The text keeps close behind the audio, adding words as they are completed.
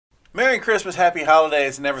Merry Christmas, Happy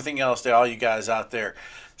Holidays, and everything else to all you guys out there.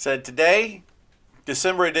 Said today,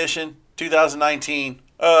 December edition 2019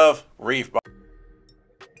 of Reef Box.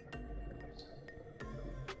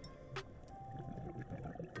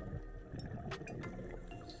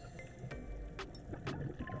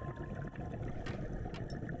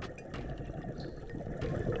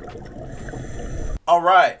 All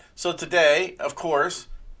right, so today, of course,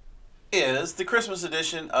 is the Christmas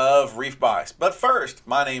edition of Reef Box. But first,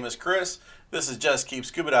 my name is Chris. This is Just Keep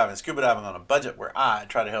Scuba Diving on a budget, where I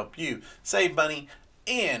try to help you save money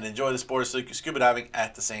and enjoy the sport of scuba diving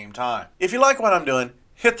at the same time. If you like what I'm doing,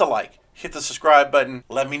 hit the like, hit the subscribe button,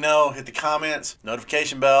 let me know, hit the comments,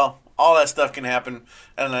 notification bell, all that stuff can happen.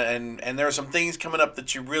 And there are some things coming up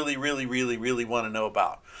that you really want to know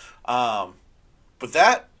about. With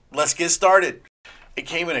that, let's get started. It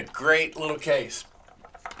came in a great little case.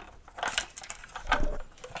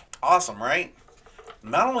 Awesome, right?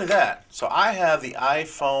 Not only that, so I have the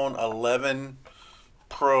iPhone 11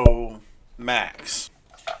 Pro Max.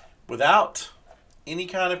 Without any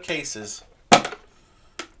kind of cases,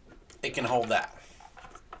 it can hold that.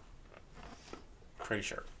 Pretty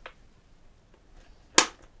sure.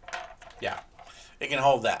 Yeah, it can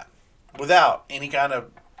hold that without any kind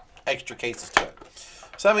of extra cases to it.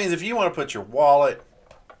 So that means if you want to put your wallet,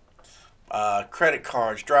 credit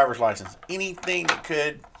cards, driver's license, anything that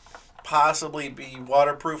could possibly be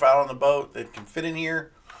waterproof out on the boat that can fit in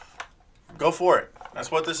here, go for it.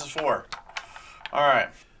 That's what this is for. All right,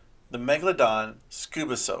 the Megalodon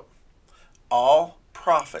Scuba Soap. All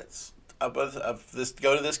profits of this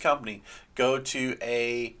go to this company, go to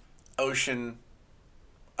a ocean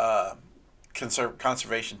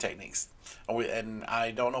conservation techniques. And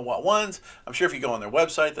I don't know what ones. I'm sure if you go on their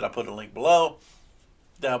website that I put a link below,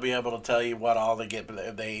 they'll be able to tell you what all they get,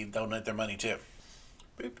 they donate their money to.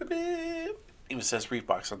 Beep, beep, beep. Even says Reef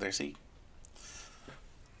Box on there, see?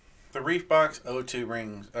 The Reef Box O2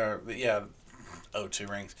 rings, O2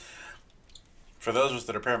 rings. For those of us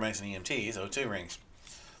that are paramedics and EMTs, O2 rings.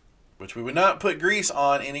 Which we would not put grease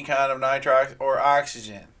on any kind of nitrox or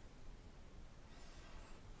oxygen.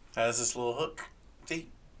 Has this little hook. See?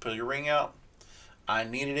 Pull your ring out. I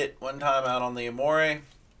needed it one time out on the Amore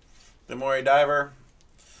diver.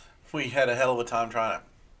 We had a hell of a time trying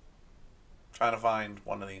to find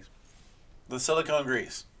one of these. The silicone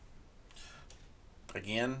grease.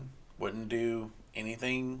 Again, wouldn't do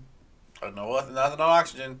anything. Nothing on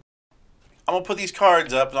oxygen. I'm going to put these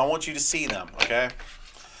cards up and I want you to see them, okay?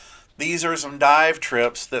 These are some dive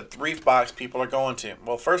trips that the Reef Box people are going to.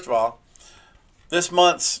 Well, first of all, this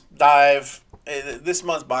month's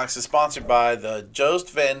box is sponsored by the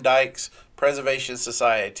Jost Van Dykes Preservation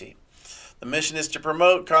Society. The mission is to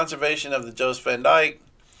promote conservation of the Jost Van Dyke,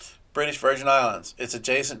 British Virgin Islands. It's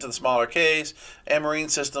adjacent to the smaller cays and marine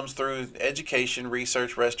systems through education,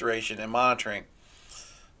 research, restoration, and monitoring.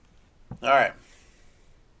 All right.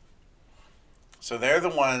 So they're the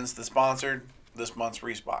ones that sponsored this month's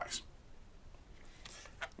Reef Box.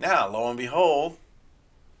 Now, lo and behold,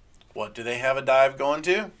 what do they have a dive going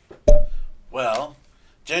to? Well,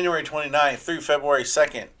 January 29th through February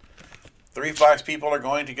 2nd, the Reef Box people are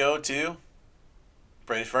going to go to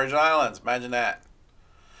British Virgin Islands. Imagine that.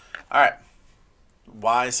 All right.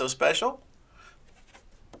 Why so special?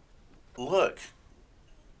 Look.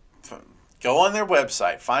 Go on their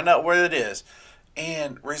website. Find out where it is.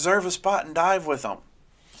 And reserve a spot and dive with them.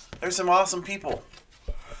 There's some awesome people.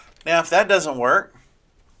 Now, if that doesn't work,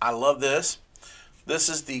 I love this. This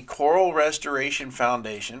is the Coral Restoration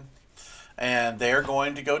Foundation. And they're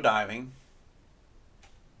going to go diving.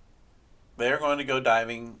 They're going to go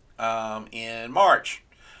diving in March.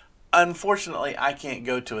 Unfortunately, I can't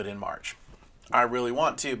go to it in March. I really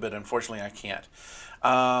want to, but unfortunately I can't.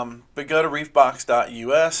 But go to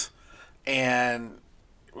reefbox.us and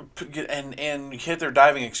hit their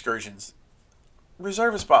diving excursions.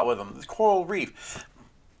 Reserve a spot with them. The Coral Reef.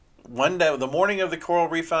 One day, the morning of the Coral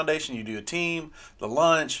Reef Foundation, you do a team, the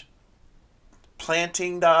lunch,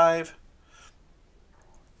 planting dive,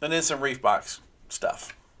 and then some Reef Box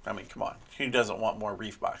stuff. I mean, come on. Who doesn't want more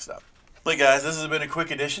Reef Box stuff? Look, guys, this has been a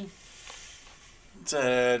quick edition.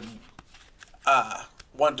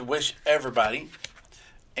 Want to wish everybody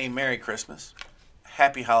a Merry Christmas,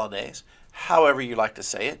 Happy Holidays, however you like to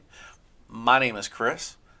say it. My name is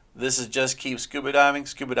Chris. This is Just Keep Scuba Diving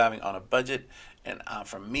on a budget. And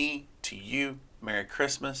from me to you, Merry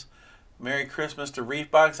Christmas. Merry Christmas to Reef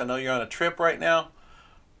Box. I know you're on a trip right now.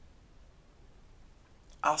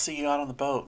 I'll see you out on the boat.